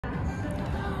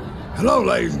Hello,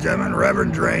 ladies and gentlemen,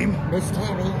 Reverend Dream. Miss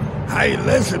Tammy. Hey,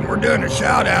 listen, we're doing a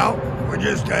shout out. We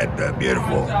just had the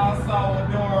beautiful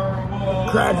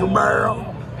Cracker Barrel.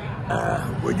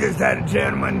 We just had a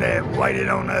gentleman that waited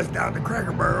on us down at the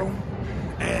Cracker Barrel,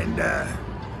 and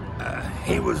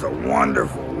he was a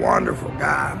wonderful, wonderful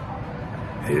guy.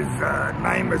 His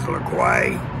name is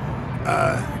Laquay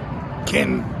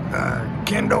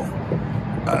Kindle.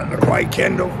 Laquay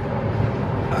Kindle.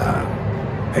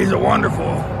 He's a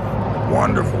wonderful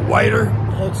waiter.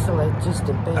 Excellent, just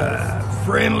the best.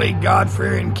 Friendly,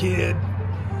 God-fearing kid.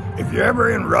 If you're ever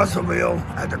in Russellville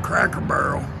at the Cracker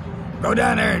Barrel, go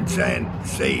down there and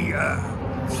see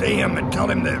him and tell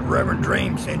him that Reverend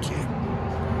Dream sent you.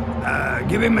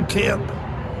 Give him a tip.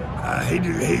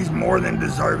 He's more than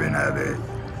deserving of it.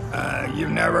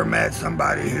 You've never met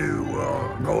somebody who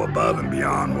will go above and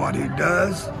beyond what he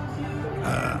does.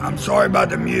 I'm sorry about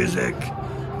the music.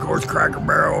 Of course, Cracker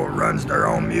Barrel runs their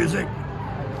own music,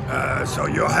 so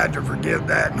you'll have to forgive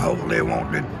that, and hopefully it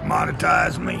won't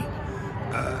monetize me.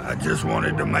 I just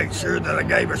wanted to make sure that I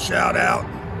gave a shout out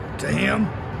to him.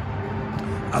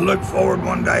 I look forward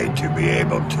one day to be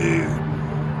able to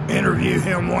interview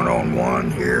him one-on-one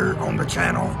here on the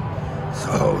channel.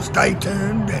 So stay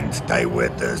tuned and stay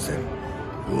with us, and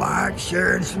like,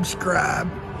 share, and subscribe.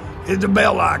 Hit the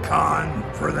bell icon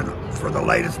for the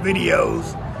latest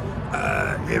videos.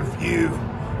 If you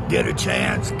get a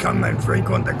chance, come and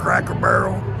frequent the Cracker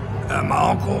Barrel. My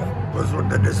uncle was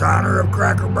the designer of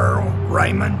Cracker Barrel,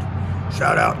 Raymond.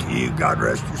 Shout out to you, God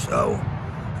rest your soul.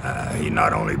 He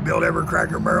not only built every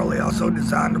Cracker Barrel, he also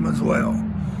designed them as well.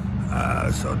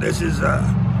 So this is a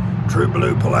true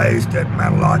blue place that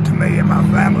meant a lot to me and my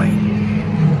family,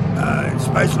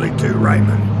 especially to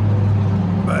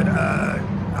Raymond. But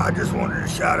I just wanted to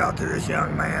shout out to this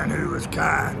young man who was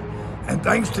kind. And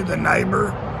thanks to the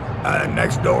neighbor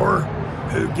next door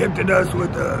who gifted us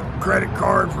with a credit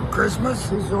card for Christmas.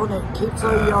 He's the one that keeps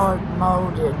our yard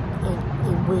mowed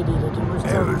and weeded it. He was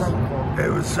so thankful. It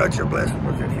was such a blessing.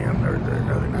 Look at him. There's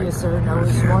another neighbor. Yes, sir. No,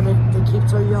 he's the one that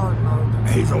keeps our yard mowed.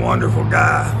 He's a wonderful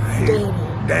guy.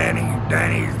 Danny.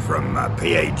 Danny's from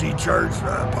PAG Church,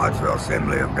 Pottsville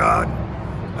Assembly of God.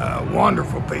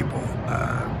 Wonderful people.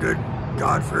 Good,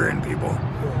 God-fearing people.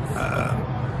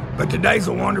 But today's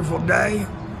a wonderful day.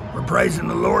 We're praising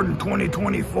the Lord in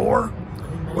 2024.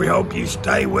 We hope you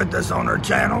stay with us on our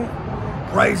channel.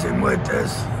 Praise Him with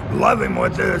us, love Him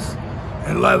with us,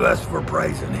 and love us for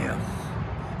praising Him.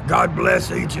 God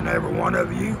bless each and every one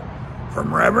of you.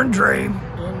 From Reverend Dream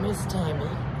And Miss Tammy.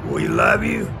 We love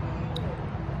you.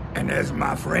 And as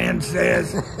my friend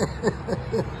says,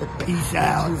 peace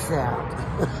out. Peace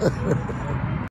out.